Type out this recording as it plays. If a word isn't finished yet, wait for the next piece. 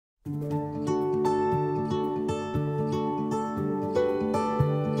Whether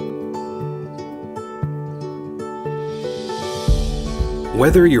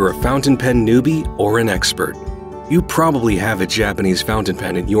you're a fountain pen newbie or an expert, you probably have a Japanese fountain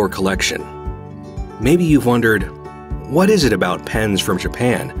pen in your collection. Maybe you've wondered, what is it about pens from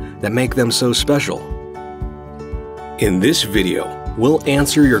Japan that make them so special? In this video, we'll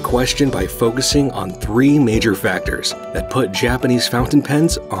answer your question by focusing on 3 major factors that put Japanese fountain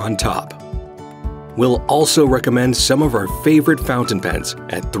pens on top. We'll also recommend some of our favorite fountain pens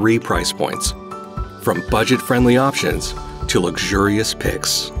at 3 price points, from budget-friendly options to luxurious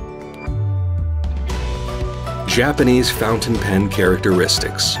picks. Japanese fountain pen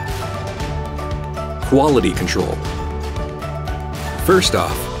characteristics. Quality control. First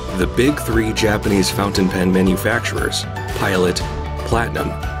off, the big 3 Japanese fountain pen manufacturers, Pilot, Platinum,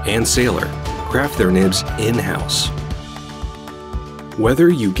 and Sailor, craft their nibs in-house. Whether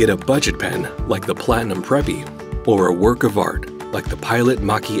you get a budget pen like the Platinum Preppy or a work of art like the Pilot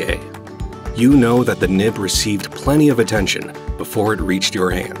Maki-E, you know that the nib received plenty of attention before it reached your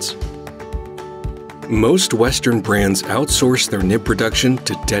hands. Most Western brands outsource their nib production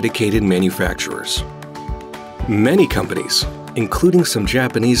to dedicated manufacturers. Many companies, including some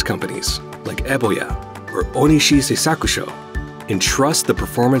Japanese companies like Eboya or Onishi Seisakusho, entrust the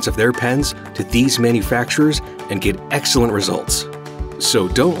performance of their pens to these manufacturers and get excellent results. So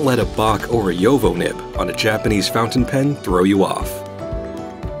don't let a Bach or a Yovo nib on a Japanese fountain pen throw you off.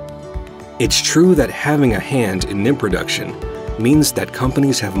 It's true that having a hand in nib production means that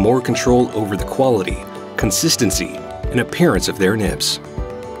companies have more control over the quality, consistency, and appearance of their nibs.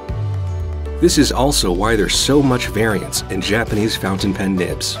 This is also why there's so much variance in Japanese fountain pen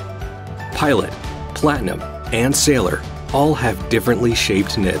nibs. Pilot, Platinum, and Sailor all have differently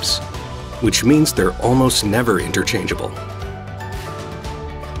shaped nibs, which means they're almost never interchangeable.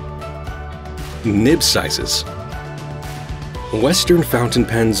 Nib sizes. Western fountain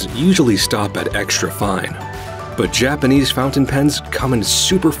pens usually stop at extra fine, but Japanese fountain pens come in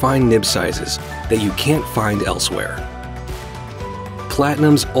super fine nib sizes that you can't find elsewhere.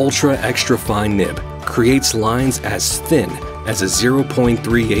 Platinum's ultra extra fine nib creates lines as thin as a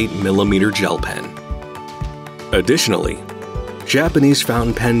 0.38mm gel pen. Additionally, Japanese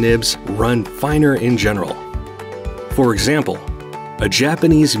fountain pen nibs run finer in general. For example, a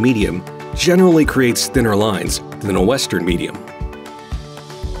Japanese medium generally creates thinner lines than a Western medium.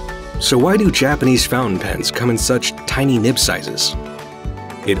 So why do Japanese fountain pens come in such tiny nib sizes?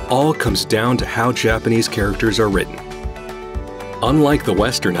 It all comes down to how Japanese characters are written. Unlike the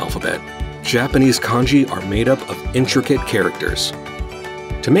Western alphabet, Japanese kanji are made up of intricate characters.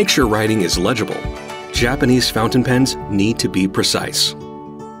 To make sure writing is legible, Japanese fountain pens need to be precise.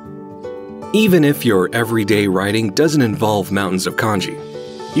 Even if your everyday writing doesn't involve mountains of kanji,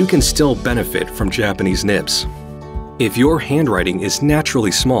 you can still benefit from Japanese nibs. If your handwriting is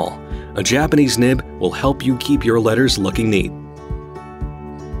naturally small, a Japanese nib will help you keep your letters looking neat.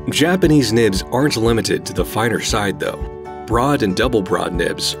 Japanese nibs aren't limited to the finer side though. Broad and double broad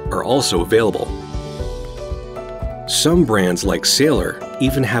nibs are also available. Some brands like Sailor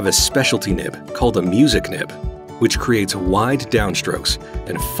even have a specialty nib called a music nib, which creates wide downstrokes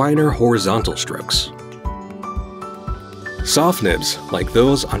and finer horizontal strokes. Soft nibs, like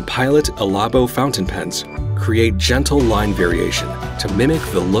those on Pilot Elabo fountain pens, create gentle line variation to mimic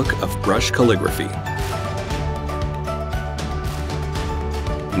the look of brush calligraphy.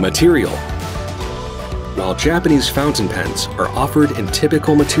 Material. While Japanese fountain pens are offered in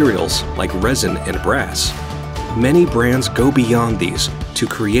typical materials like resin and brass, many brands go beyond these to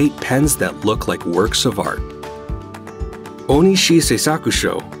create pens that look like works of art. Onishi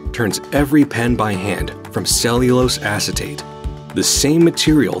Seisakusho turns every pen by hand from cellulose acetate, the same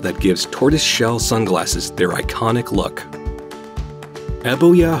material that gives tortoiseshell sunglasses their iconic look.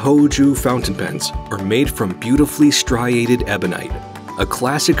 Eboya Hoju fountain pens are made from beautifully striated ebonite, a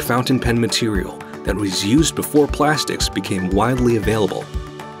classic fountain pen material that was used before plastics became widely available.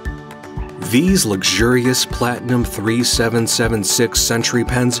 These luxurious Platinum 3776 Century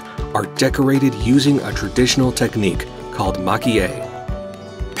pens are decorated using a traditional technique called Maki-E.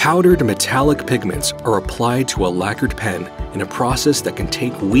 Powdered metallic pigments are applied to a lacquered pen in a process that can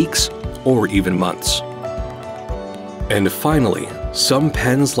take weeks or even months. And finally, some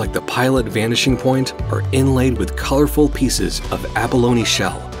pens like the Pilot Vanishing Point are inlaid with colorful pieces of abalone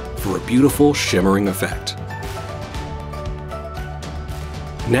shell for a beautiful shimmering effect.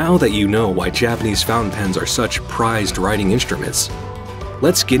 Now that you know why Japanese fountain pens are such prized writing instruments,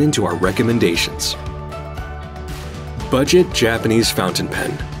 let's get into our recommendations. Budget Japanese fountain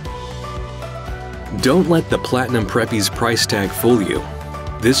pen. Don't let the Platinum Preppy's price tag fool you.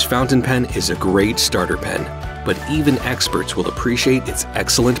 This fountain pen is a great starter pen, but even experts will appreciate its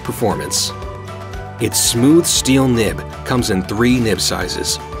excellent performance. Its smooth steel nib comes in 3 nib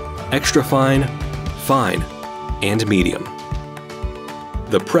sizes: extra fine, fine, and medium.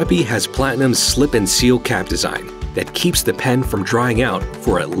 The Preppy has Platinum's slip and seal cap design that keeps the pen from drying out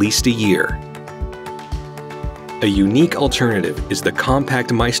for at least a year. A unique alternative is the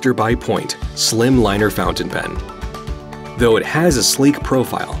Compact Meister by Point Slim Liner Fountain Pen. Though it has a sleek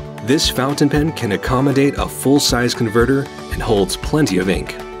profile, this fountain pen can accommodate a full-size converter and holds plenty of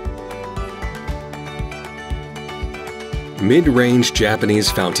ink. Mid-range Japanese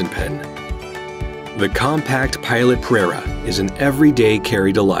fountain pen. The Compact Pilot Prera is an everyday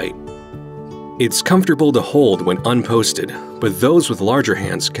carry delight. It's comfortable to hold when unposted, but those with larger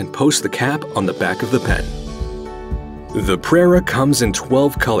hands can post the cap on the back of the pen. The Prera comes in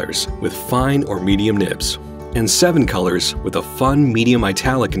 12 colors with fine or medium nibs, and 7 colors with a fun medium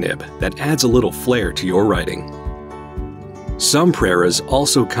italic nib that adds a little flair to your writing. Some Preras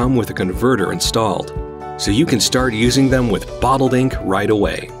also come with a converter installed, so you can start using them with bottled ink right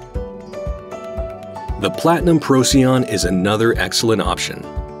away. The Platinum Procyon is another excellent option.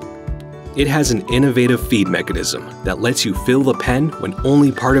 It has an innovative feed mechanism that lets you fill the pen when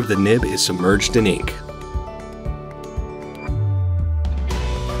only part of the nib is submerged in ink.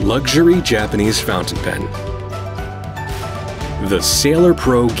 Luxury Japanese fountain pen. The Sailor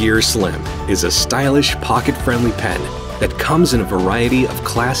Pro Gear Slim is a stylish, pocket-friendly pen that comes in a variety of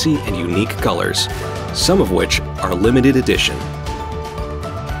classy and unique colors, some of which are limited edition.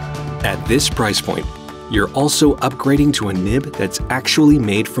 At this price point, you're also upgrading to a nib that's actually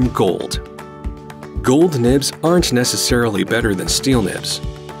made from gold. Gold nibs aren't necessarily better than steel nibs,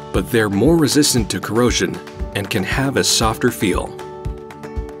 but they're more resistant to corrosion and can have a softer feel.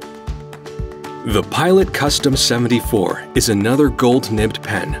 The Pilot Custom 74 is another gold-nibbed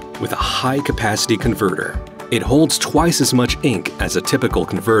pen with a high-capacity converter. It holds twice as much ink as a typical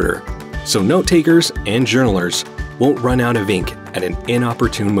converter, so note-takers and journalers won't run out of ink at an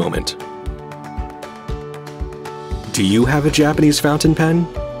inopportune moment. Do you have a Japanese fountain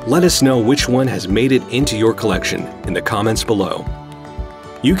pen? Let us know which one has made it into your collection in the comments below.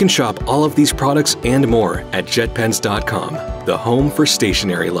 You can shop all of these products and more at JetPens.com, the home for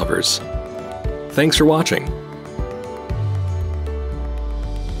stationery lovers. Thanks for watching.